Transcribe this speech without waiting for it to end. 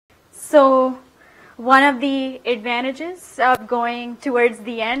So one of the advantages of going towards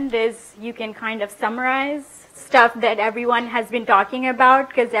the end is you can kind of summarize stuff that everyone has been talking about,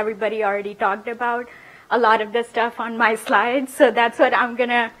 because everybody already talked about a lot of the stuff on my slides. So that's what I'm going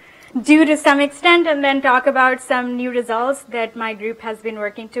to do to some extent, and then talk about some new results that my group has been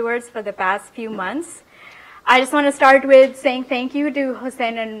working towards for the past few months. I just want to start with saying thank you to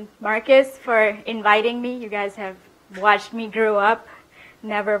Hussein and Marcus for inviting me. You guys have watched me grow up,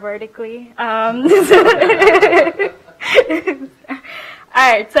 never vertically. All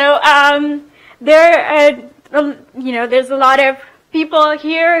right, so there's a lot of people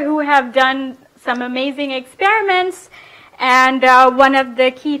here who have done some amazing experiments, and one of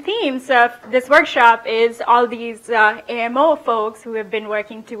the key themes of this workshop is all these AMO folks who have been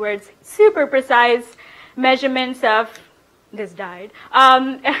working towards super precise measurements of these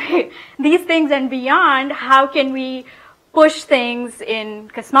things and beyond. How can we push things in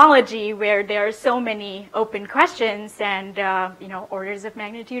cosmology where there are so many open questions and orders of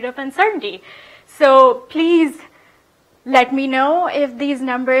magnitude of uncertainty? So please let me know if these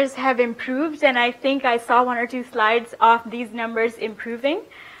numbers have improved, and I think I saw one or two slides of these numbers improving.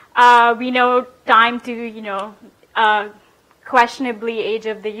 We know time to, questionably age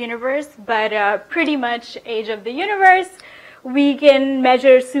of the universe, but pretty much age of the universe. We can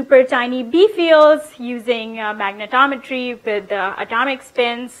measure super tiny B fields using magnetometry with atomic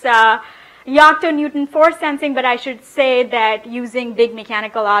spins. Yocto-Newton force sensing, but I should say that using big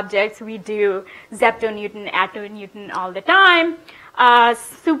mechanical objects, we do zepto-Newton, atto-Newton all the time.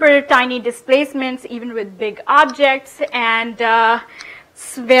 Super tiny displacements, even with big objects, and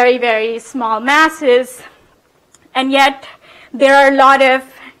very, very small masses. And yet, there are a lot of,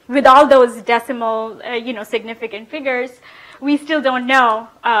 with all those decimal, significant figures, we still don't know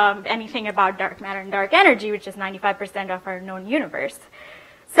anything about dark matter and dark energy, which is 95% of our known universe.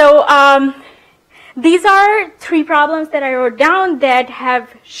 So these are three problems that I wrote down that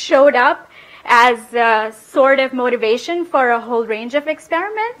have showed up as a sort of motivation for a whole range of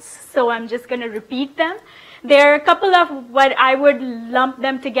experiments. So I'm just going to repeat them. There are a couple of what I would lump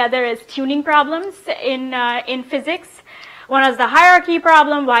them together as tuning problems in physics. One is the hierarchy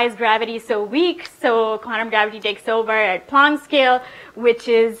problem. Why is gravity so weak? So quantum gravity takes over at Planck scale, which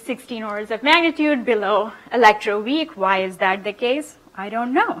is 16 orders of magnitude below electroweak. Why is that the case? I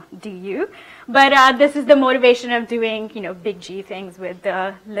don't know. Do you? But this is the motivation of doing, big G things with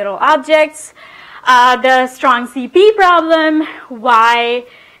little objects. The strong CP problem. Why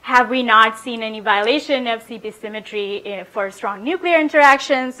have we not seen any violation of CP symmetry for strong nuclear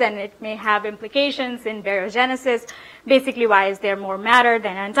interactions? And it may have implications in baryogenesis. Basically, why is there more matter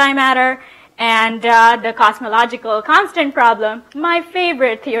than antimatter? And the cosmological constant problem, my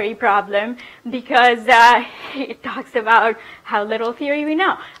favorite theory problem, because it talks about how little theory we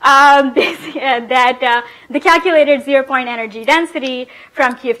know. That the calculated zero-point energy density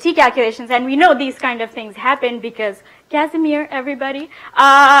from QFT calculations, and we know these kind of things happen because Casimir, everybody,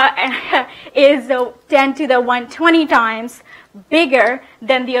 is 10 to the 120 times bigger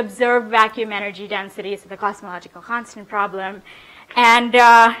than the observed vacuum energy density, so the cosmological constant problem. And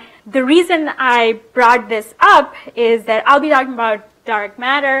the reason I brought this up is that I'll be talking about dark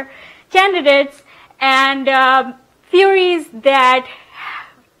matter candidates and theories that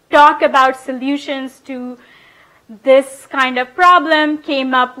talk about solutions to this kind of problem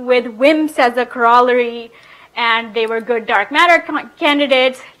came up with WIMPs as a corollary, and they were good dark matter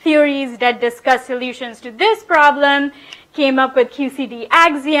candidates. Theories that discuss solutions to this problem came up with QCD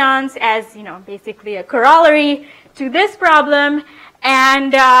axions as, basically a corollary to this problem.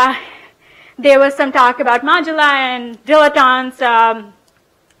 And there was some talk about moduli and dilatons,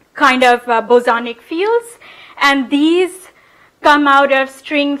 kind of bosonic fields. And these come out of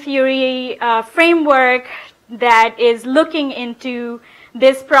string theory framework that is looking into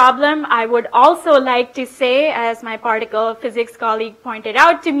this problem. I would also like to say, as my particle physics colleague pointed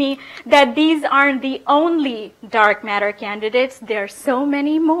out to me, that these aren't the only dark matter candidates. There are so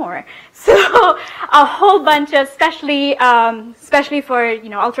many more. So a whole bunch of, especially for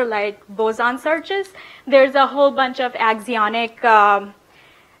ultralight boson searches, there's a whole bunch of axionic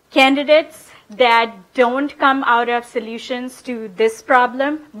candidates that don't come out of solutions to this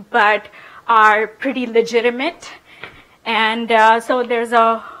problem, but are pretty legitimate. And so there's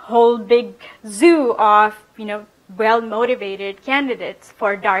a whole big zoo of, well-motivated candidates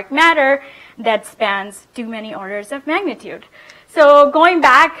for dark matter that spans too many orders of magnitude. So going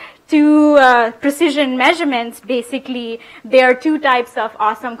back to precision measurements, basically, there are two types of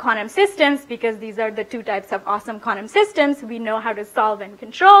awesome quantum systems, because these are the two types of awesome quantum systems we know how to solve and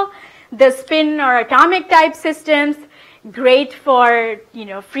control. The spin or atomic type systems great for,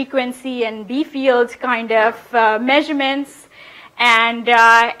 frequency and B field kind of measurements, and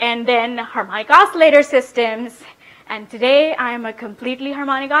then harmonic oscillator systems. And today I'm a completely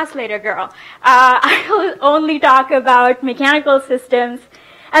harmonic oscillator girl. I will only talk about mechanical systems.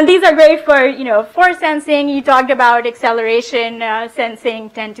 And these are great for, force sensing. You talked about acceleration sensing,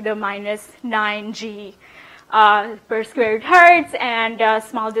 10 to the minus 9 g per squared hertz, and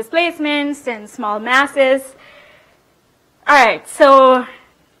small displacements and small masses. All right, so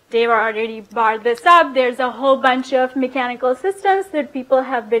Dave already brought this up. There's a whole bunch of mechanical systems that people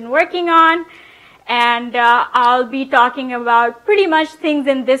have been working on. And I'll be talking about pretty much things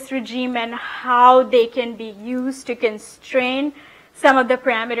in this regime and how they can be used to constrain some of the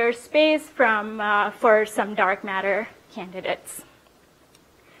parameter space for some dark matter candidates.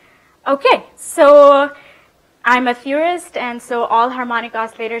 Okay, so I'm a theorist, and so all harmonic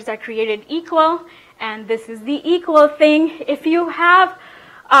oscillators are created equal, and this is the equal thing. If you have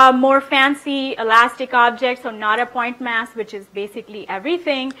more fancy elastic objects, so not a point mass, which is basically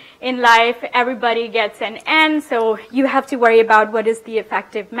everything in life, everybody gets an n, so you have to worry about what is the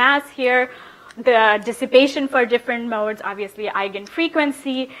effective mass here, the dissipation for different modes, obviously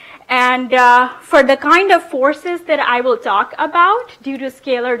eigenfrequency, and for the kind of forces that I will talk about due to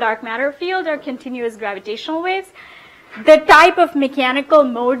scalar dark matter field or continuous gravitational waves, the type of mechanical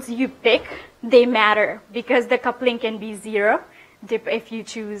modes you pick, they matter because the coupling can be 0 if you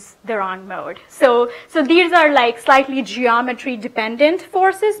choose the wrong mode. So these are like slightly geometry dependent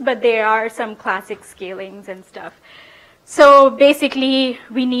forces, but there are some classic scalings and stuff. So basically,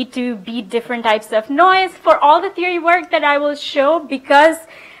 we need to beat different types of noise. For all the theory work that I will show, because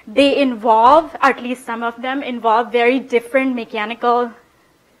they involve, at least some of them, involve very different mechanical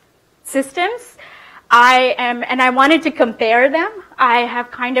systems, and I wanted to compare them. I have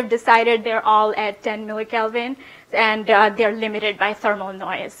kind of decided they're all at 10 millikelvin, and they're limited by thermal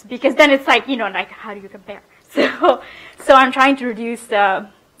noise, because then it's like, like how do you compare? So I'm trying to reduce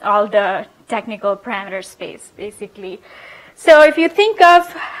all the technical parameter space, basically. So if you think of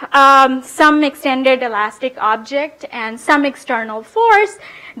some extended elastic object and some external force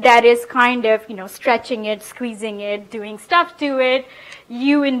that is kind of, stretching it, squeezing it, doing stuff to it,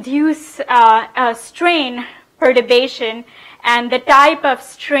 you induce a strain perturbation, and the type of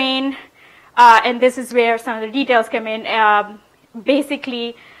strain, and this is where some of the details come in,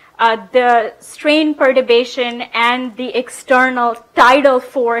 basically the strain perturbation and the external tidal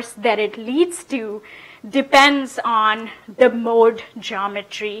force that it leads to depends on the mode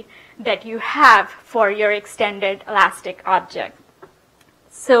geometry that you have for your extended elastic object.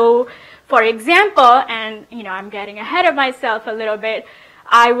 So, for example, and I'm getting ahead of myself a little bit,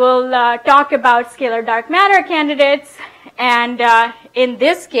 I will talk about scalar dark matter candidates, and in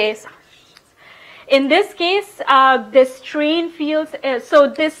this case, the strain fields, so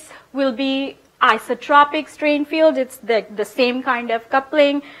this will be isotropic strain field. It's the same kind of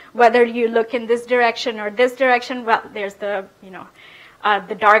coupling, whether you look in this direction or this direction. Well, there's the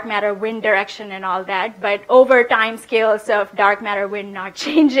dark matter wind direction and all that, but over time scales of dark matter wind not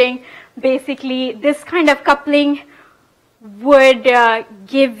changing, basically this kind of coupling would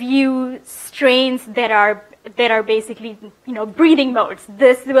give you strains that are basically, breathing modes.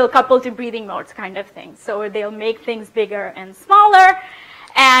 This will couple to breathing modes kind of thing. So they'll make things bigger and smaller.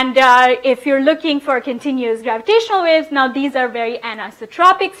 And if you're looking for continuous gravitational waves, now these are very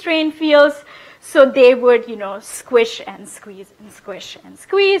anisotropic strain fields. So they would, squish and squeeze and squish and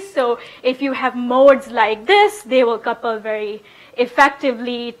squeeze. So if you have modes like this, they will couple very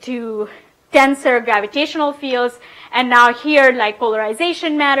effectively to tensor gravitational fields. And now here, like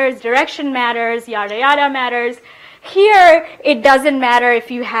polarization matters, direction matters, yada yada matters. Here, it doesn't matter if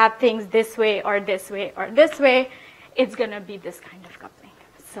you have things this way or this way or this way. It's going to be this kind of coupling.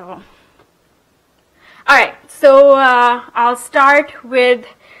 So, all right. So I'll start with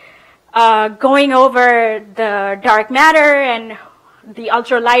going over the dark matter and the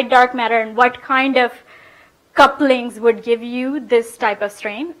ultralight dark matter and what kind of couplings would give you this type of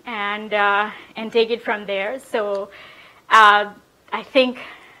strain, and take it from there. So I think,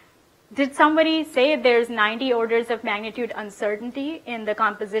 did somebody say there's 90 orders of magnitude uncertainty in the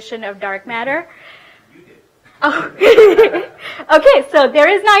composition of dark matter? You did. Oh, okay, so there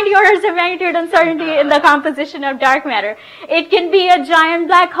is 90 orders of magnitude uncertainty in the composition of dark matter. It can be a giant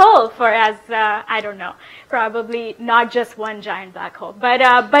black hole for I don't know, probably not just one giant black hole, but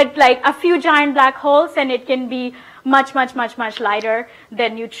like a few giant black holes, and it can be much, much, much, much lighter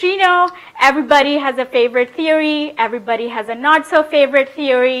than neutrino. Everybody has a favorite theory. Everybody has a not so favorite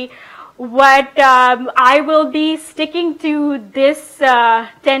theory. What I will be sticking to this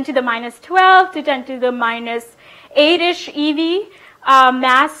 10 to the minus 12 to 10 to the minus 8-ish eV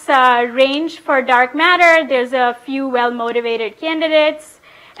mass range for dark matter. There's a few well-motivated candidates.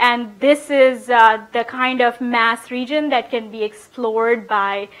 And this is the kind of mass region that can be explored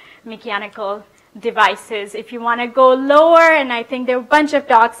by mechanical devices. If you want to go lower, and I think there are a bunch of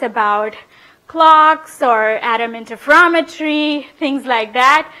talks about clocks or atom interferometry, things like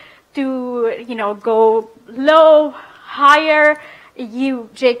that, to go low, higher.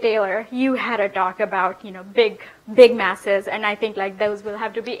 Jake Taylor, you had a talk about big masses, and I think like those will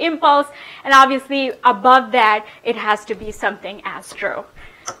have to be impulse, and obviously above that it has to be something astro.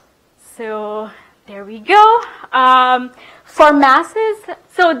 So there we go. For masses,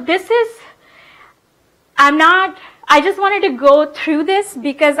 so this is, I just wanted to go through this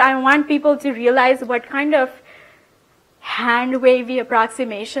because I want people to realize what kind of hand wavy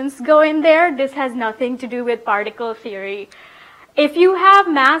approximations go in there. This has nothing to do with particle theory. If you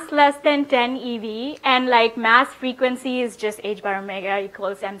have mass less than 10 eV and like mass frequency is just h bar omega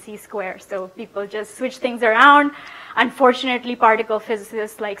equals mc squared, so people just switch things around. Unfortunately, particle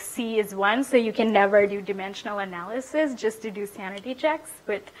physicists like C is 1, so you can never do dimensional analysis just to do sanity checks.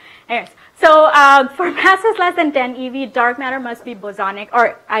 But anyways, so for masses less than 10 eV, dark matter must be bosonic,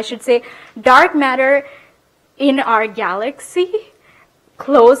 or I should say dark matter in our galaxy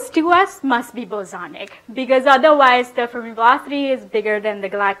close to us must be bosonic, because otherwise the Fermi velocity is bigger than the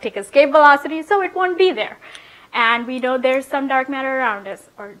galactic escape velocity, so it won't be there. And we know there's some dark matter around us,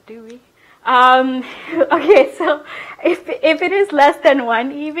 or do we? Okay, so if it is less than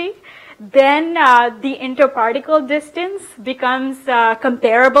 1 eV, then the interparticle distance becomes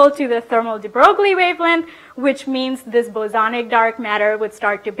comparable to the thermal de Broglie wavelength, which means this bosonic dark matter would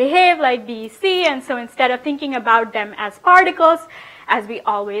start to behave like BEC, and so instead of thinking about them as particles, as we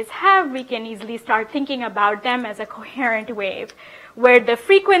always have, we can easily start thinking about them as a coherent wave, where the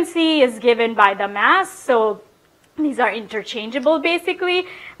frequency is given by the mass, so these are interchangeable basically.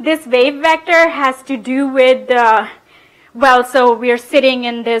 This wave vector has to do with, well, so we're sitting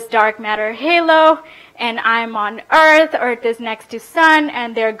in this dark matter halo, and I'm on Earth. Earth is next to Sun,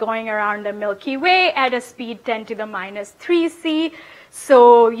 and they're going around the Milky Way at a speed 10 to the minus 3c.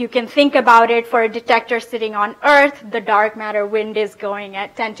 So you can think about it, for a detector sitting on Earth, the dark matter wind is going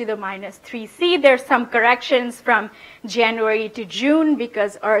at 10 to the minus 3c. There's some corrections from January to June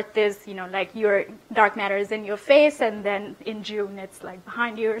because Earth is, like your dark matter is in your face, and then in June it's like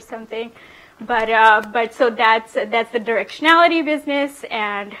behind you or something. But so that's the directionality business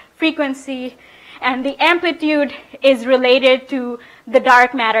and frequency. And the amplitude is related to the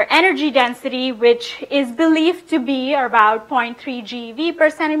dark matter energy density, which is believed to be about 0.3 GeV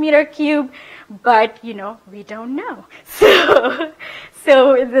per centimeter cube, but we don't know.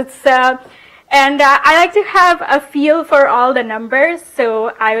 So it's and I like to have a feel for all the numbers.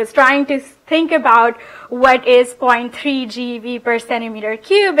 So I was trying to think about what is 0.3 GeV per centimeter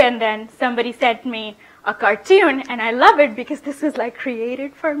cube, and then somebody sent me a cartoon, and I love it because this was like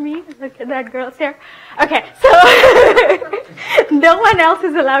created for me. Look at that girl's hair. Okay, so no one else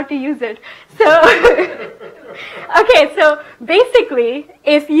is allowed to use it. So, okay, so basically,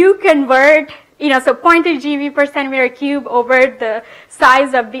 if you convert, so 0.3 GeV per centimeter cube over the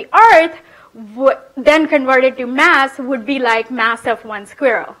size of the Earth, then converted to mass would be like mass of one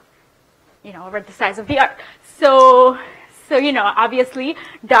squirrel, over the size of the Earth. So obviously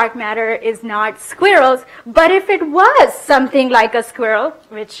dark matter is not squirrels, but if it was something like a squirrel,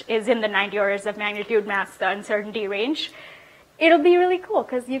 which is in the 90 orders of magnitude mass uncertainty range, it'll be really cool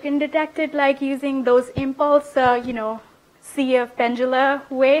because you can detect it like using those impulse, CF pendula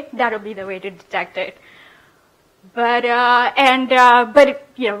way. That'll be the way to detect it. But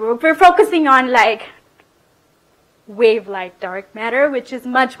we're focusing on like wave-like dark matter, which is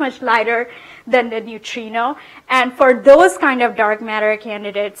much, much lighter than the neutrino. And for those kind of dark matter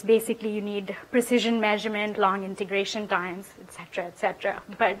candidates, basically you need precision measurement, long integration times, et cetera, et cetera.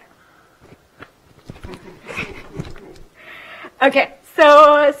 But, okay,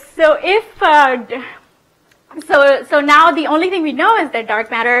 so now the only thing we know is that dark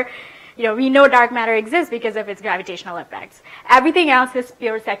matter, we know dark matter exists because of its gravitational effects. Everything else is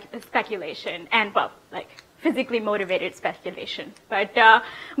pure speculation and, well, like, physically motivated speculation. But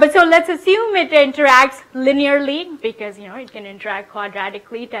so let's assume it interacts linearly, because it can interact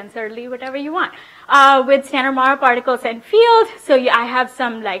quadratically, tensorly, whatever you want, with standard model particles and field. So I have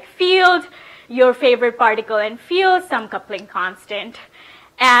some like field, your favorite particle and field, some coupling constant,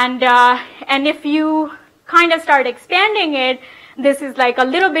 and if you kind of start expanding it, this is like a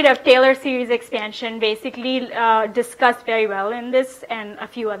little bit of Taylor series expansion, basically discussed very well in this and a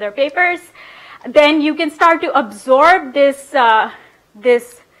few other papers. Then you can start to absorb this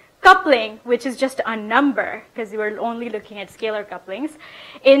coupling, which is just a number, because we're only looking at scalar couplings,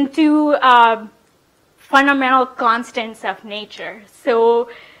 into fundamental constants of nature. So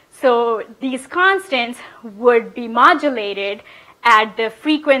these constants would be modulated at the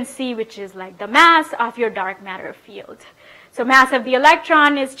frequency, which is like the mass of your dark matter field. So mass of the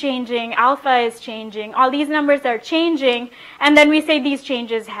electron is changing, alpha is changing, all these numbers are changing, and then we say these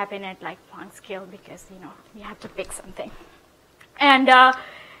changes happen at like Planck scale because, you know, we have to pick something. And yeah,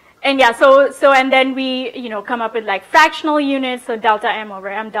 and then we, you know, come up with like fractional units, so delta m over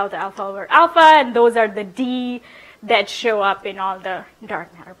m, delta alpha over alpha, and those are the d that show up in all the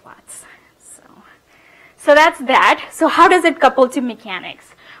dark matter plots. So that's that. So how does it couple to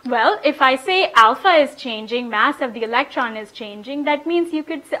mechanics? Well, if I say alpha is changing, mass of the electron is changing, that means you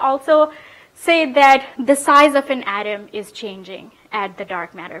could also say that the size of an atom is changing at the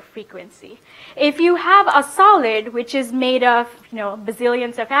dark matter frequency. If you have a solid which is made of, you know,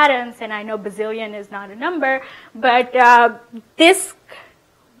 bazillions of atoms, and I know bazillion is not a number, but this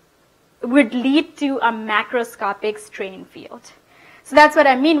would lead to a macroscopic strain field. So that's what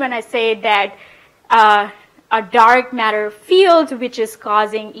I mean when I say that a dark matter field, which is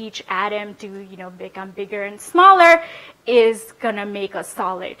causing each atom to, you know, become bigger and smaller, is gonna make a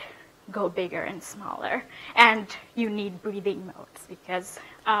solid go bigger and smaller. And you need breathing modes because,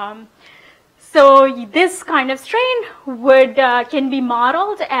 so this kind of strain would, can be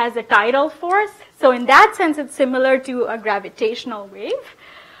modeled as a tidal force. So in that sense, it's similar to a gravitational wave,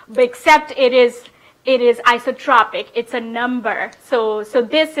 but except it is isotropic. It's a number. So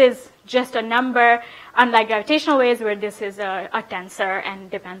this is just a number, unlike gravitational waves where this is a tensor and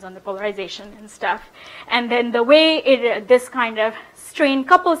depends on the polarization and stuff. And then the way this kind of strain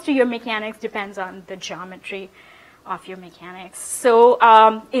couples to your mechanics depends on the geometry of your mechanics. So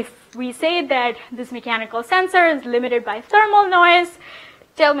if we say that this mechanical sensor is limited by thermal noise,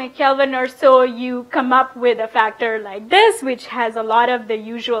 10 Kelvin or so, you come up with a factor like this, which has a lot of the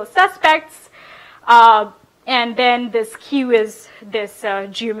usual suspects. And then this Q is this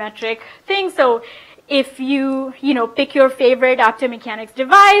geometric thing. So if you pick your favorite optomechanics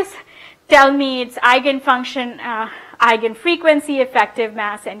device, tell me its eigenfunction, eigenfrequency, effective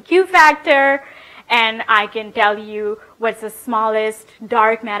mass, and Q factor, and I can tell you what's the smallest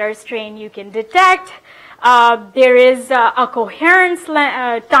dark matter strain you can detect. There is a coherence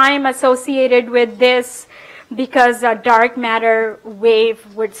time associated with this, because a dark matter wave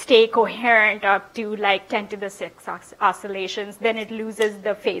would stay coherent up to like 10 to the 6 oscillations. Then it loses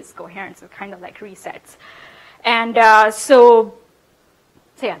the phase coherence. It kind of like resets. And so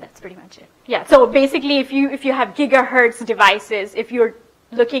yeah, that's pretty much it. Yeah, so basically if you have gigahertz devices, if you're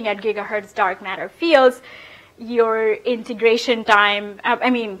looking at gigahertz dark matter fields, your integration time,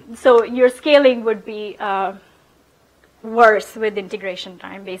 so your scaling would be worse with integration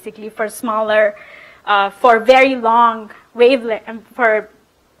time, basically for smaller, for very long wavelength, for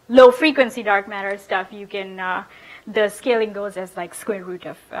low frequency dark matter stuff, you can, the scaling goes as like square root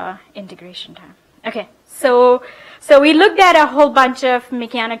of integration time. Okay, so we looked at a whole bunch of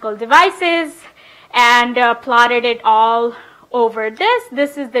mechanical devices and plotted it all over this.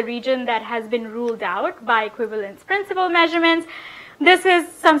 This is the region that has been ruled out by equivalence principle measurements. This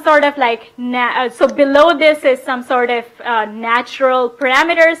is some sort of like, so below this is some sort of natural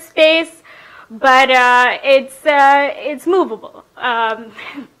parameter space, but it's movable.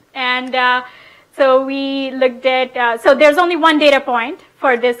 So we looked at, so there's only one data point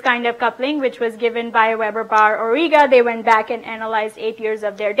for this kind of coupling, which was given by Weber, Barr, Origa. They went back and analyzed 8 years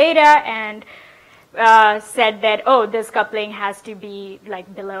of their data and said that, oh, this coupling has to be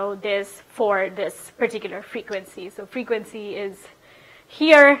like below this for this particular frequency. So frequency is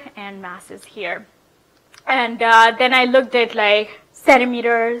here and mass is here. And then I looked at like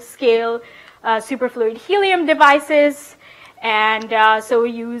centimeter scale superfluid helium devices, and so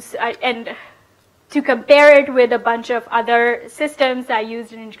we use, and to compare it with a bunch of other systems, I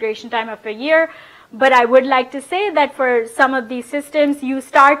used an integration time of a year. But I would like to say that for some of these systems, you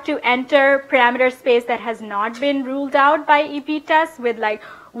start to enter parameter space that has not been ruled out by EP tests with like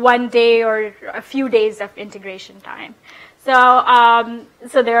 1 day or a few days of integration time. So,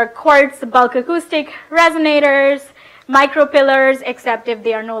 so there are quartz bulk acoustic resonators, micropillars, except if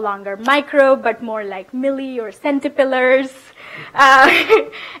they are no longer micro, but more like milli or centipillars,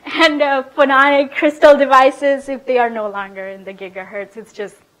 and phononic crystal devices, if they are no longer in the gigahertz, it's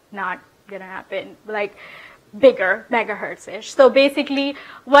just not going to happen, like bigger megahertz-ish. So basically,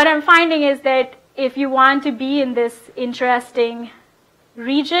 what I'm finding is that if you want to be in this interesting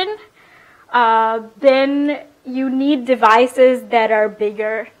region, then you need devices that are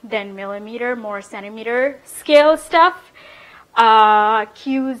bigger than millimeter, more centimeter scale stuff.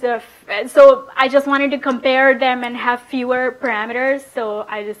 Q's of, so I just wanted to compare them and have fewer parameters. So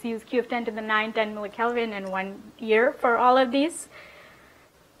I just use Q of 10 to the 9, 10 millikelvin and 1 year for all of these.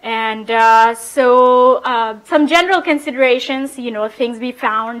 And some general considerations, things we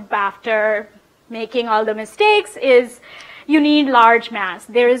found after making all the mistakes is you need large mass.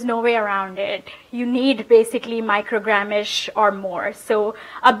 There is no way around it. You need basically microgramish or more. So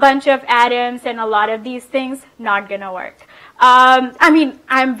a bunch of atoms and a lot of these things, not going to work.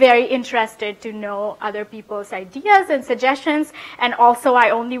 I'm very interested to know other people's ideas and suggestions, and also I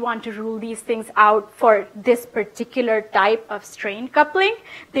only want to rule these things out for this particular type of strain coupling.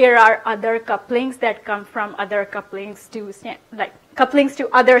 There are other couplings that come from other couplings to, couplings to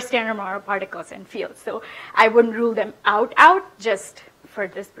other standard model particles and fields. So I wouldn't rule them out just for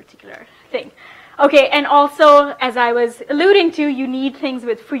this particular thing. Okay, and also, as I was alluding to, you need things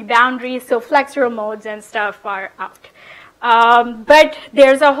with free boundaries, so flexural modes and stuff are out. But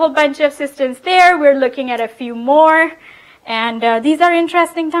there's a whole bunch of systems there. We're looking at a few more, and these are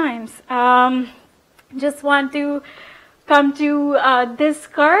interesting times. Just want to come to this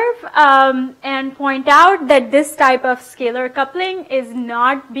curve and point out that this type of scalar coupling is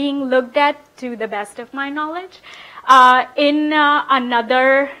not being looked at to the best of my knowledge in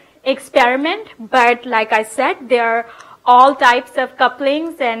another experiment. But like I said, there are all types of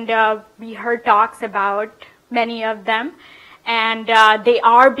couplings, and we heard talks about many of them, and they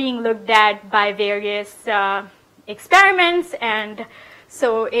are being looked at by various experiments, and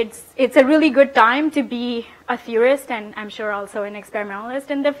so it's a really good time to be a theorist, and I'm sure also an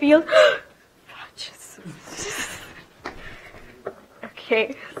experimentalist in the field.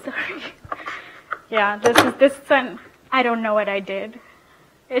 Okay, sorry. Yeah, this one, I don't know what I did.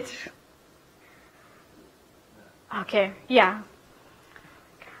 It's okay, yeah.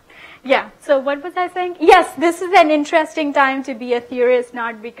 Yeah, so what was I saying? Yes, this is an interesting time to be a theorist,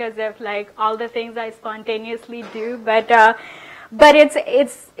 not because of like all the things I spontaneously do, but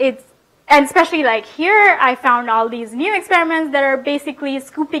it's and especially like here, I found all these new experiments that are basically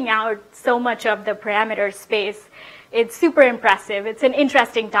scooping out so much of the parameter space. It's super impressive. It's an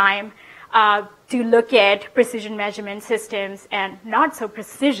interesting time to look at precision measurement systems and not so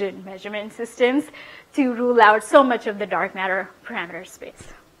precision measurement systems to rule out so much of the dark matter parameter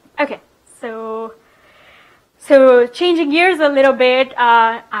space. Okay, so changing gears a little bit,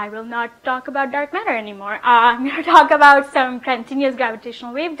 I will not talk about dark matter anymore. I'm going to talk about some continuous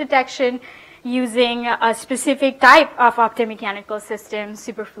gravitational wave detection using a specific type of optomechanical system,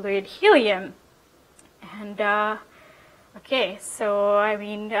 superfluid helium. And okay, so I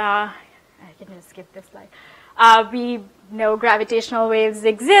can just skip this slide. We know gravitational waves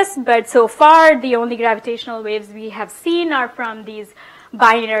exist, but so far the only gravitational waves we have seen are from these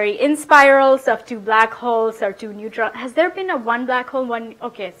binary inspirals of two black holes or two neutrons. Has there been a one black hole, one,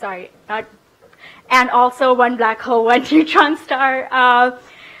 okay, sorry, not, and also one black hole, one neutron star.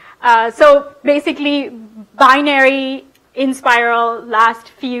 So basically binary inspiral last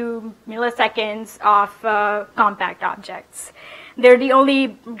few milliseconds of compact objects. They're the only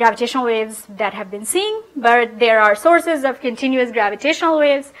gravitational waves that have been seen, but there are sources of continuous gravitational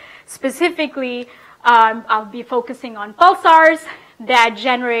waves. Specifically, I'll be focusing on pulsars that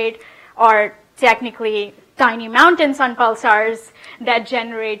generate, or technically tiny mountains on pulsars that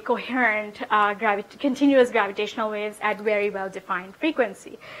generate coherent continuous gravitational waves at very well-defined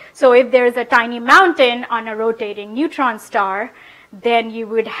frequency. So if there's a tiny mountain on a rotating neutron star, then you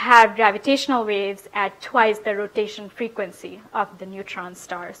would have gravitational waves at twice the rotation frequency of the neutron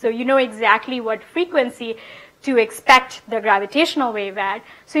star. So you know exactly what frequency to expect the gravitational wave at.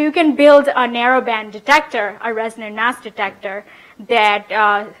 So you can build a narrowband detector, a resonant mass detector,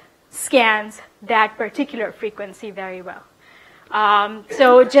 that scans that particular frequency very well.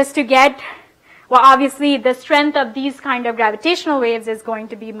 So just to get, well, obviously the strength of these kind of gravitational waves is going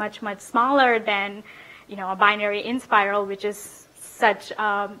to be much, much smaller than, a binary inspiral, which is such,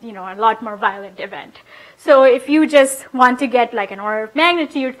 a lot more violent event. So if you just want to get like an order of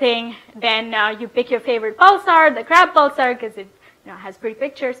magnitude thing, then you pick your favorite pulsar, the Crab pulsar, because it has pretty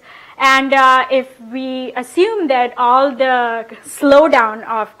pictures. And if we assume that all the slowdown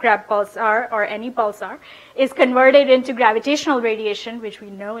of Crab pulsar or any pulsar is converted into gravitational radiation, which we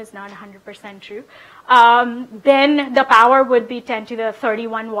know is not 100% true, then the power would be 10 to the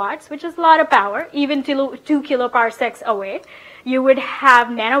 31 watts, which is a lot of power, even 2 kiloparsecs away. You would have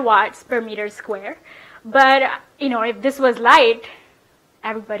nanowatts per meter square. But, if this was light,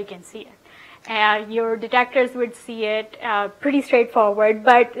 everybody can see it. Your detectors would see it pretty straightforward,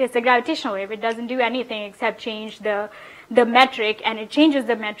 but it's a gravitational wave. It doesn't do anything except change the metric, and it changes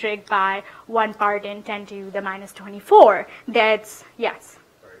the metric by 1 part in 10 to the minus 24. That's, yes?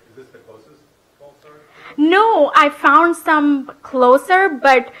 Sorry, is this the closest pulsar? No, I found some closer,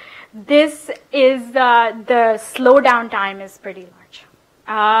 but this is, the slowdown time is pretty large.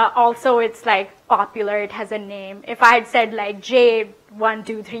 Also, it's like popular, it has a name. If I had said like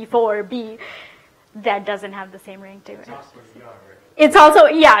J1234B, that doesn't have the same ring to it. It's also young, right? It's also,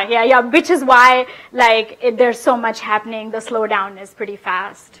 yeah, which is why like there's so much happening. The slowdown is pretty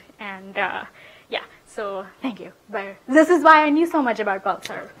fast, and yeah, so thank you. But this is why I knew so much about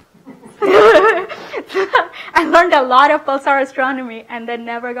pulsar. I learned a lot of pulsar astronomy and then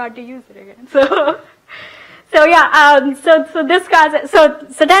never got to use it again. So yeah, so this causes, so 10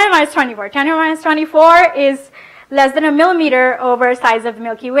 to the minus 24. 10 to the minus 24 is less than a millimeter over size of the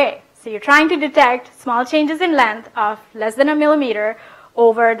Milky Way. So you're trying to detect small changes in length of less than a millimeter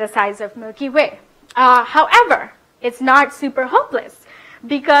over the size of Milky Way. However, it's not super hopeless,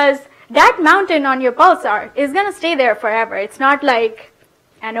 because that mountain on your pulsar is going to stay there forever. It's not like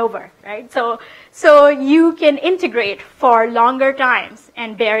and over, right? So you can integrate for longer times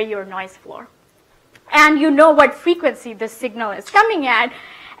and bury your noise floor. And you know what frequency the signal is coming at.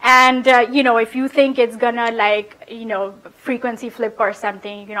 And, you know, if you think it's gonna like, you know, frequency flip or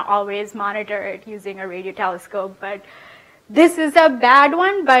something, you can always monitor it using a radio telescope. But this is a bad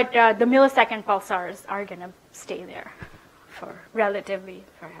one, but the millisecond pulsars are gonna stay there for relatively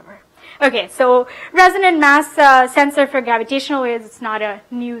forever. Okay, so resonant mass sensor for gravitational waves, it's not a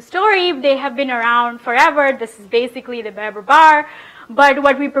new story. They have been around forever. This is basically the Weber bar. But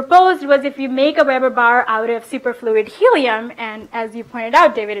what we proposed was if you make a Weber bar out of superfluid helium, and as you pointed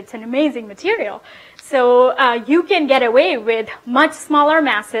out, David, it's an amazing material. So you can get away with much smaller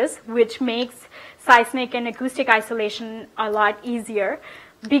masses, which makes seismic and acoustic isolation a lot easier.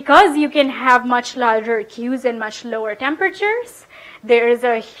 Because you can have much larger Qs and much lower temperatures, there is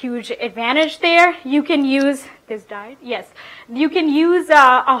a huge advantage there. You can use, this died? Yes. You can use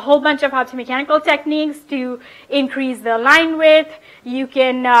a whole bunch of optomechanical techniques to increase the line width. You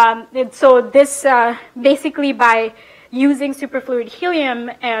can, so this basically by using superfluid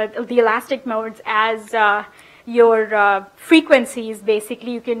helium, the elastic modes as your frequencies,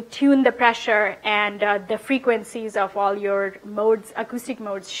 basically you can tune the pressure and the frequencies of all your modes, acoustic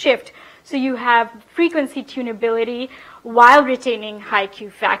modes shift. So you have frequency tunability while retaining high Q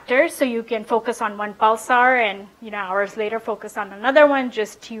factor. So you can focus on one pulsar and, you know, hours later focus on another one,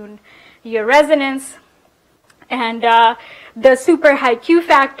 just tune your resonance. And the super high Q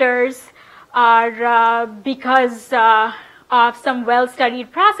factors are because of some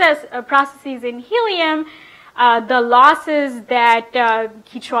well-studied processes in helium. The losses that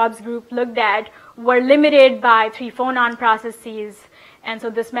Keith Schwab's group looked at were limited by 3 phonon processes. And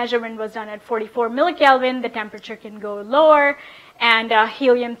so this measurement was done at 44 millikelvin. The temperature can go lower. And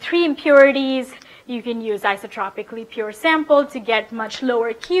helium-3 impurities, you can use isotropically pure sample to get much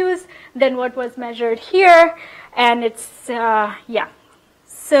lower Qs than what was measured here. And it's, yeah.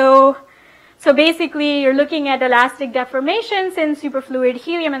 So basically, you're looking at elastic deformations in superfluid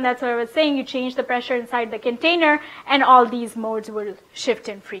helium, and that's what I was saying. You change the pressure inside the container, and all these modes will shift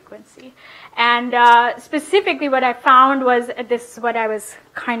in frequency. And specifically, what I found was, this is what I was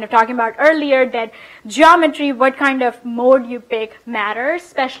kind of talking about earlier, that geometry, what kind of mode you pick matters,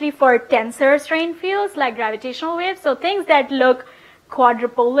 especially for tensor strain fields like gravitational waves. So things that look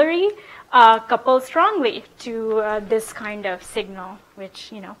quadrupolary couple strongly to this kind of signal,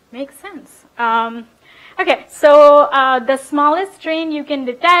 which, you know, makes sense. Okay, so the smallest strain you can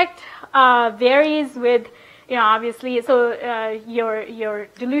detect varies with, you know, obviously, so your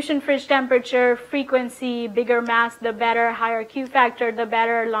dilution fridge temperature, frequency, bigger mass, the better, higher Q factor, the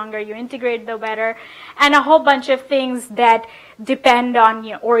better, longer you integrate, the better, and a whole bunch of things that depend on,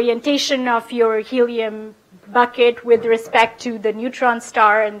 you know, orientation of your helium bucket with respect to the neutron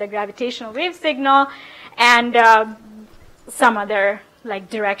star and the gravitational wave signal, and some other like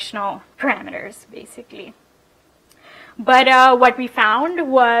directional parameters, basically. But what we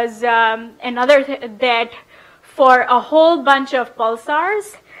found was that for a whole bunch of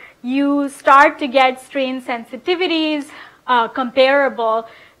pulsars, you start to get strain sensitivities comparable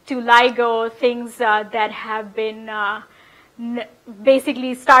to LIGO, things that have been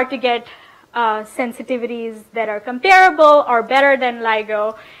basically start to get sensitivities that are comparable or better than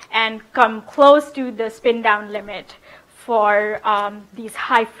LIGO and come close to the spin down limit for these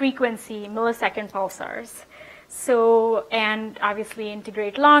high frequency millisecond pulsars. So, and obviously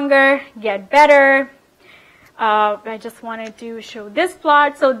integrate longer, get better. I just wanted to show this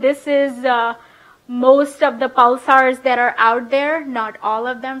plot. So this is most of the pulsars that are out there, not all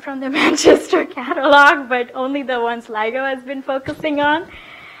of them from the Manchester catalog, but only the ones LIGO has been focusing on.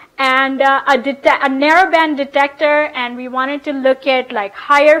 And a narrowband detector, and we wanted to look at like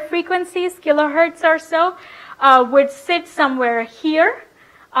higher frequencies, kilohertz or so, would sit somewhere here,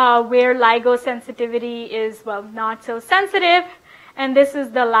 where LIGO sensitivity is, well, not so sensitive. And this is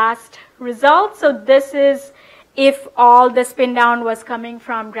the last result. So this is if all the spin down was coming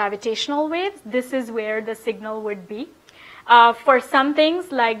from gravitational waves, this is where the signal would be. For some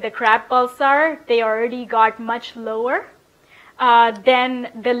things like the crab pulsar, they already got much lower than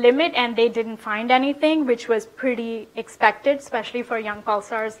the limit, and they didn't find anything, which was pretty expected, especially for young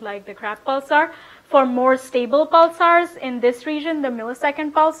pulsars like the crab pulsar. For more stable pulsars in this region, the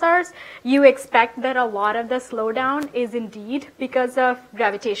millisecond pulsars, you expect that a lot of the slowdown is indeed because of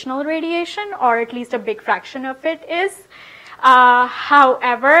gravitational radiation, or at least a big fraction of it is.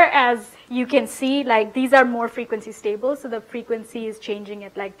 However, as you can see, like these are more frequency stable, so the frequency is changing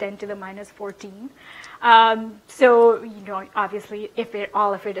at like 10 to the minus 14. So, you know, obviously, if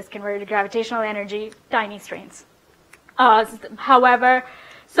all of it is converted to gravitational energy, tiny strains. However,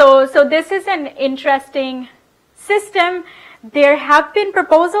 so this is an interesting system. There have been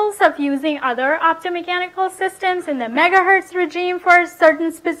proposals of using other optomechanical systems in the megahertz regime for certain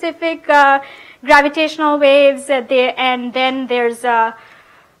specific gravitational waves. And then there's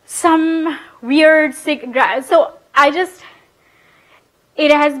some weird, so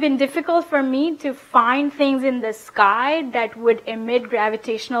it has been difficult for me to find things in the sky that would emit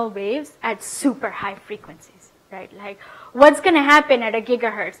gravitational waves at super high frequencies, right? Like, what's going to happen at a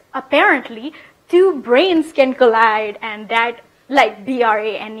gigahertz? Apparently, two brains can collide, and that, like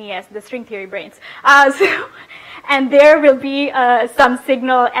BRANES, the string theory brains. And there will be some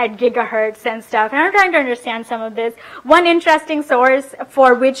signal at gigahertz and stuff. And I'm trying to understand some of this. One interesting source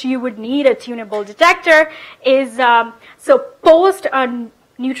for which you would need a tunable detector is, so post a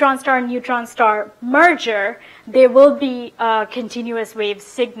neutron-star merger, there will be a continuous wave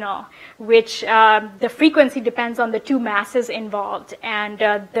signal, which the frequency depends on the two masses involved. And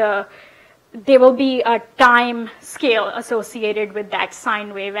there will be a time scale associated with that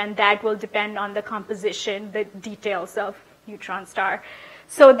sine wave, and that will depend on the composition, the details of neutron star.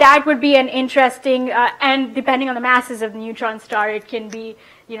 So that would be an interesting, and depending on the masses of the neutron star, it can be,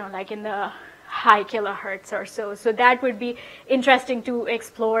 you know, like in the high kilohertz or so. So that would be interesting to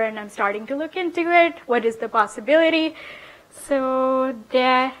explore, and I'm starting to look into it. What is the possibility? So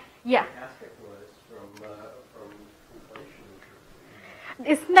that, yeah.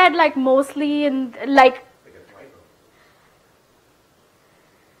 Isn't that like mostly in like,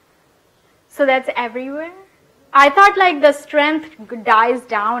 so that's everywhere? I thought like the strength dies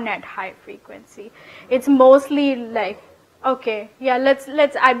down at high frequency. It's mostly like, okay, yeah, let's,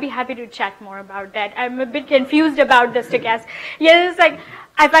 I'd be happy to chat more about that. I'm a bit confused about the stochastic. Yeah, it's like,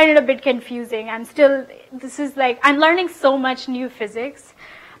 I find it a bit confusing. This is like, I'm learning so much new physics.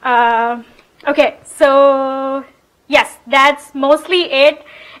 Okay, so yes, that's mostly it.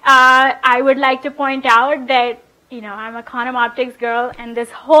 I would like to point out that, you know, I'm a quantum optics girl, and this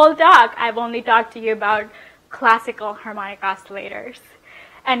whole talk, I've only talked to you about classical harmonic oscillators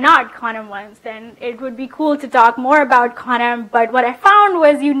and not quantum ones. And it would be cool to talk more about quantum, but what I found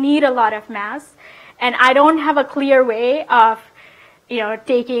was you need a lot of mass, and I don't have a clear way of, you know,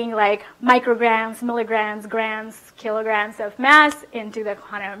 taking like micrograms, milligrams, grams, kilograms of mass into the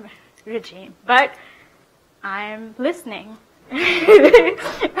quantum regime. But I'm listening.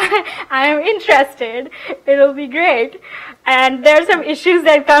 I'm interested. It'll be great. And there are some issues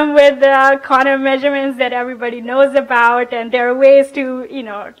that come with quantum measurements that everybody knows about, and there are ways to, you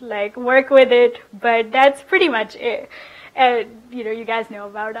know, like work with it, but that's pretty much it. You know, you guys know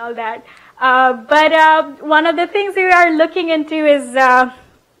about all that. But one of the things we are looking into is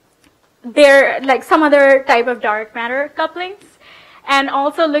there, like some other type of dark matter couplings. And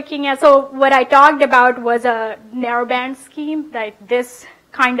also looking at, so what I talked about was a narrowband scheme, like this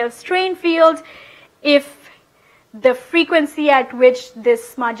kind of strain field. If the frequency at which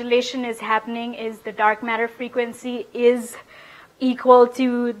this modulation is happening is the dark matter frequency is equal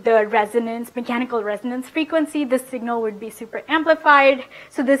to the resonance, mechanical resonance frequency, the signal would be super amplified.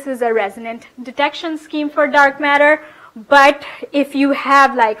 So this is a resonant detection scheme for dark matter. But if you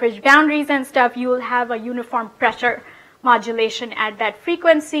have like ridge boundaries and stuff, you will have a uniform pressure modulation at that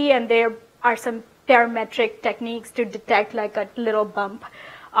frequency, and there are some parametric techniques to detect like a little bump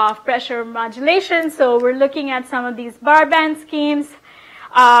of pressure modulation. So we're looking at some of these bar band schemes.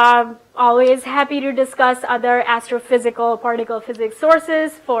 Always happy to discuss other astrophysical particle physics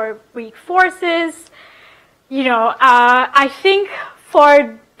sources for weak forces. I think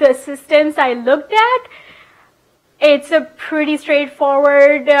for the systems I looked at, it's a pretty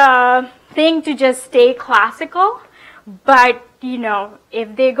straightforward thing to just stay classical. But,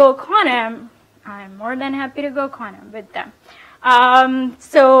 if they go quantum, I'm more than happy to go quantum with them.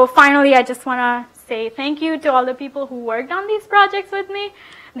 So finally, I just want to say thank you to all the people who worked on these projects with me.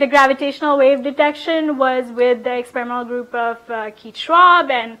 The gravitational wave detection was with the experimental group of Keith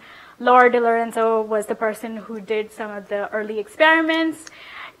Schwab, and Laura DiLorenzo was the person who did some of the early experiments.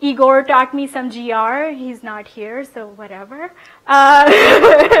 Igor taught me some GR. He's not here, so whatever.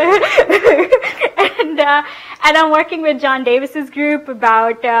 And I'm working with John Davis's group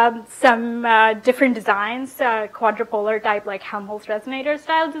about some different designs, quadrupolar type, like Helmholtz resonator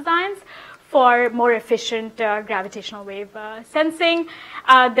style designs for more efficient gravitational wave sensing.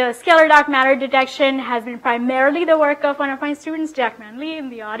 The scalar dark matter detection has been primarily the work of one of my students, Jack Manley, in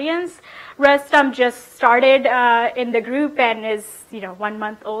the audience. Rustam just started in the group and is, 1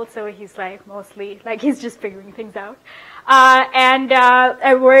 month old, so he's mostly he's just figuring things out. And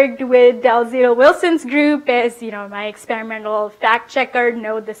I worked with Dalziel Wilson's group as, my experimental fact checker.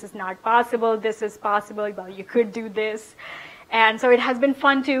 No, this is not possible. This is possible. Well, you could do this. And so it has been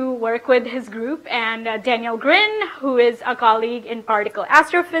fun to work with his group. And Daniel Grin, who is a colleague in particle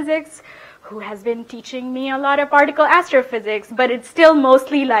astrophysics, who has been teaching me a lot of particle astrophysics. But it's still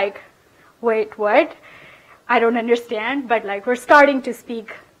mostly wait, what? I don't understand. But we're starting to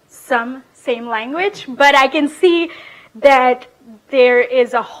speak some same language. But I can see that there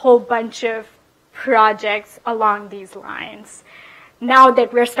is a whole bunch of projects along these lines now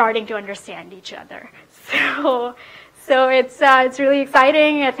that we're starting to understand each other. So it's really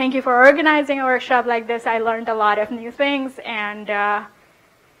exciting. Thank you for organizing a workshop like this. I learned a lot of new things, and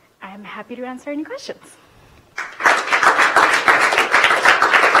I'm happy to answer any questions.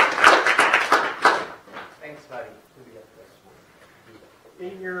 Thanks, Swati.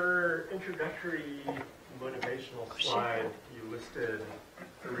 In your introductory motivational slide, you listed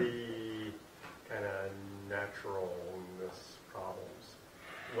 3 kind of naturalness problems.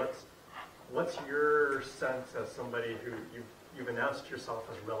 What's your sense as somebody who you've announced yourself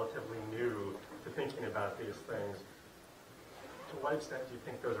as relatively new to thinking about these things? To what extent do you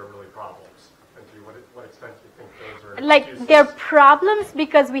think those are really problems? And to what extent do you think those are excuses? They're problems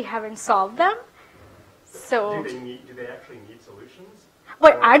because we haven't solved them. So do they actually need solutions?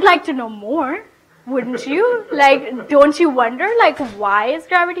 Well, I'd like to know more, wouldn't you? Don't you wonder, why is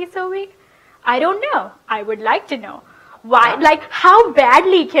gravity so weak? I don't know. I would like to know. Why? How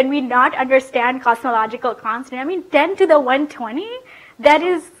badly can we not understand cosmological constant? I mean, 10 to the 120? That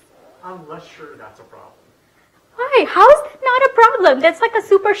is... I'm less sure that's a problem. Why? How is that not a problem? That's a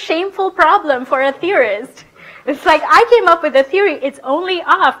super shameful problem for a theorist. It's I came up with a theory. It's only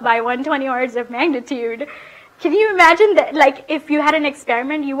off by 120 orders of magnitude. Can you imagine that, if you had an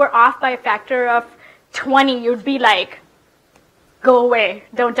experiment, you were off by a factor of 20, you'd be go away,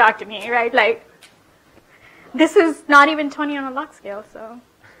 don't talk to me, right? This is not even 20 on a log scale, so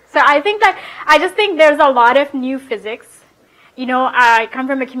I just think there's a lot of new physics. I come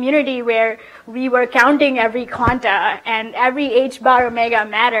from a community where we were counting every quanta, and every h bar omega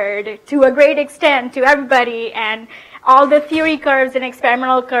mattered to a great extent to everybody, and all the theory curves and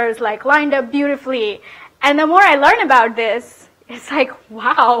experimental curves lined up beautifully. And the more I learn about this, it's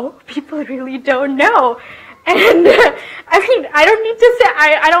wow, people really don't know. And I don't need to say,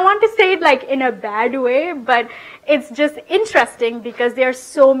 I don't want to say it in a bad way, but it's just interesting because there are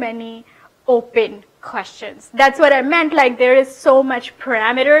so many open questions. That's what I meant, there is so much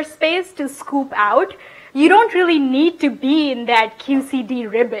parameter space to scoop out. You don't really need to be in that QCD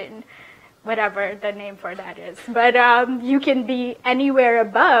ribbon, whatever the name for that is. But you can be anywhere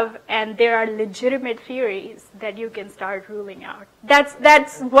above, and there are legitimate theories that you can start ruling out.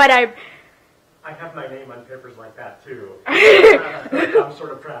 That's what I have my name on papers like that too. I'm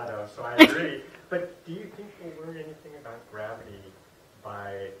sort of proud of, so I agree. But do you think we'll learn anything about gravity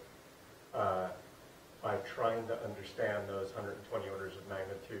by trying to understand those 120 orders of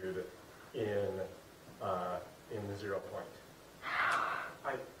magnitude in the 0 point?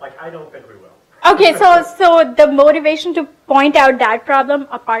 I don't think we will. Okay, so the motivation to point out that problem,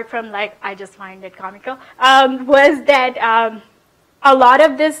 apart from I just find it comical, was that a lot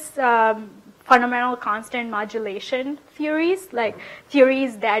of this fundamental constant modulation theories,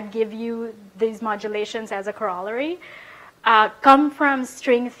 theories that give you these modulations as a corollary, come from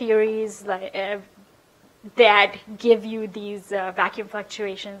string theories that give you these vacuum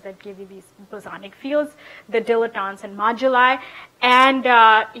fluctuations, that give you these bosonic fields, the dilatons and moduli, and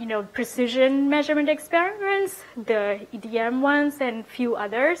precision measurement experiments, the EDM ones, and few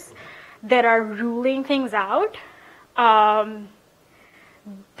others. that are ruling things out,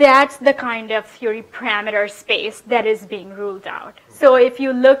 that's the kind of theory parameter space that is being ruled out. So if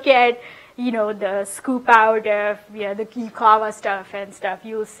you look at, the scoop out of, the Yukawa stuff and stuff,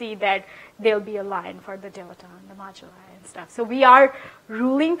 you'll see that there'll be a line for the dilaton, the moduli and stuff. So we are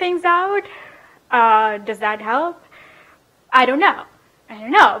ruling things out. Does that help? I don't know,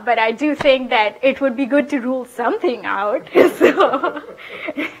 but I do think that it would be good to rule something out. So.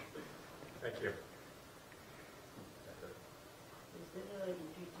 Thank you. Is there an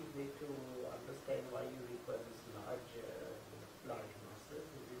intuitive way to understand why you require this large masses?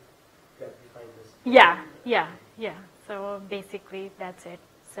 Is it to amplify this? Yeah. So basically, that's it.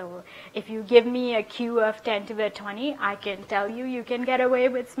 So if you give me a Q of 10 to the 20, I can tell you can get away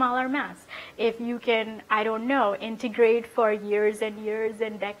with smaller mass. If you can, I don't know, integrate for years and years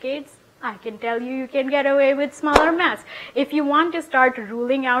and decades, I can tell you can get away with smaller mass. If you want to start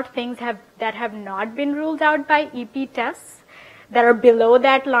ruling out things that have not been ruled out by EP tests, that are below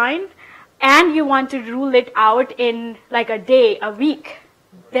that line, and you want to rule it out in like a day, a week,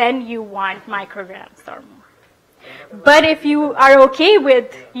 then you want micrograms or more. But if you are okay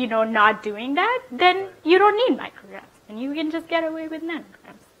with, not doing that, then you don't need micrograms. And you can just get away with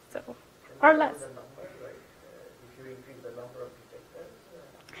nanograms, or less. The number, right? If you increase the number of detectors.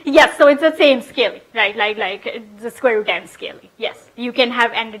 Yes, so it's the same scaling, right? Like the square root n scaling. Yes, you can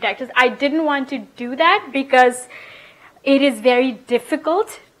have n detectors. I didn't want to do that because it is very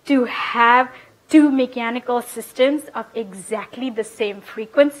difficult to have two mechanical systems of exactly the same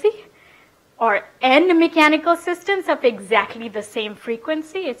frequency, or n mechanical systems of exactly the same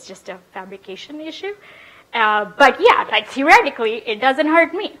frequency. It's just a fabrication issue. But yeah, like theoretically, it doesn't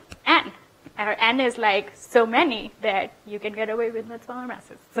hurt me. N. Or n is like so many that you can get away with smaller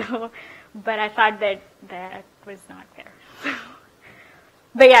masses. So, but I thought that was not fair.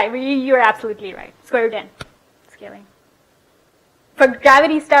 But yeah, you're absolutely right. Square root n scaling. For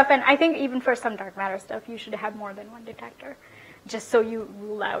gravity stuff, and I think even for some dark matter stuff, you should have more than one detector, just so you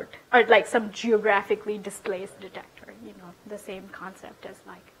rule out, or like some geographically displaced detector, the same concept as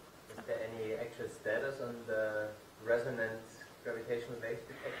like. Is there any actual status on the resonant gravitational wave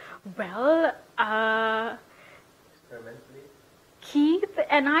detection? Well, Experimentally? Keith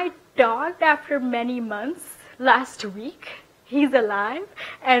and I talked after many months last week. He's alive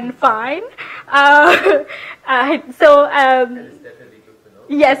and fine. That is definitely good to know.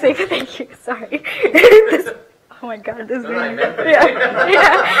 Yes, thank you. Sorry. Oh my God, this is I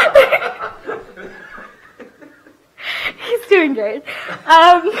yeah. He's doing great.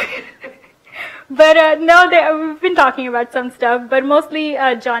 But no, we've been talking about some stuff, but mostly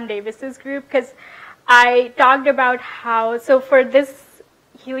John Davis's group, because I talked about how, so for this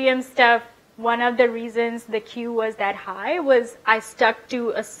helium stuff, one of the reasons the Q was that high was I stuck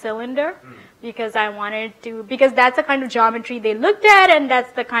to a cylinder because I wanted to, because that's the kind of geometry they looked at, and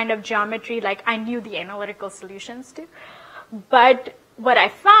that's the kind of geometry like I knew the analytical solutions to. But what I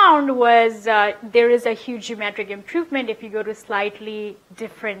found was there is a huge geometric improvement if you go to slightly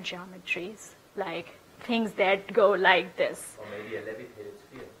different geometries, like things that go like this. Or maybe a levitated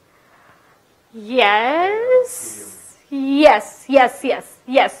sphere. Yes.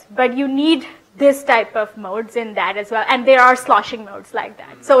 But you need this type of modes in that as well, and there are sloshing modes like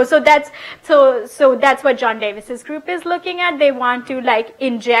that. So that's what John Davis's group is looking at. They want to like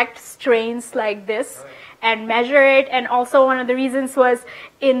inject strains like this and measure it. And also one of the reasons was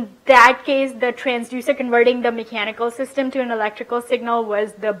in that case, the transducer converting the mechanical system to an electrical signal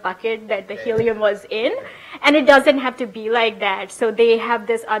was the bucket that the helium was in. And it doesn't have to be like that. So they have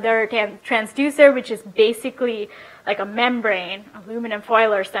this other transducer, which is basically like a membrane, aluminum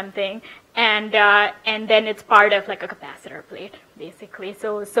foil or something. And then it's part of like a capacitor plate, basically.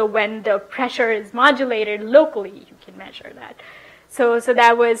 So when the pressure is modulated locally, you can measure that. So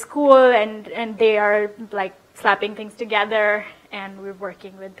that was cool, and they are like slapping things together, and we're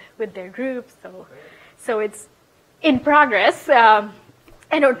working with their group. So it's in progress. I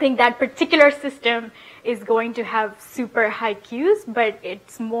don't think that particular system is going to have super high Qs, but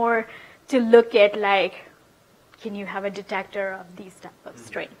it's more to look at like, can you have a detector of these type of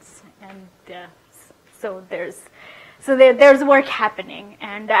strains? And so there's work happening,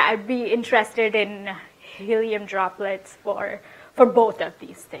 and I'd be interested in helium droplets for both of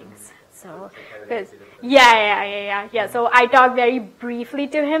these things. So, yeah. So I talked very briefly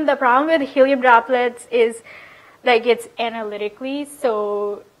to him. The problem with helium droplets is like it's analytically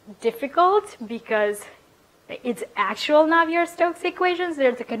so difficult because it's actual Navier-Stokes equations.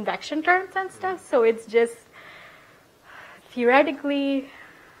 There's the convection terms and stuff. So it's just theoretically,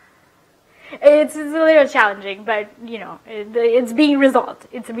 it's a little challenging, but you know, it's being resolved.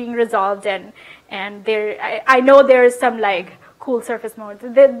 It's being resolved, and I know there's some like cool surface modes.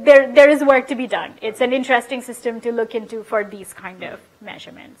 There is work to be done. It's an interesting system to look into for these kind of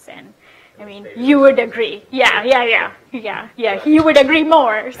measurements, and I mean, you would agree. Yeah. He would agree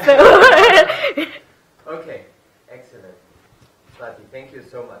more. So. Okay, excellent. Swati, thank you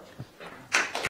so much.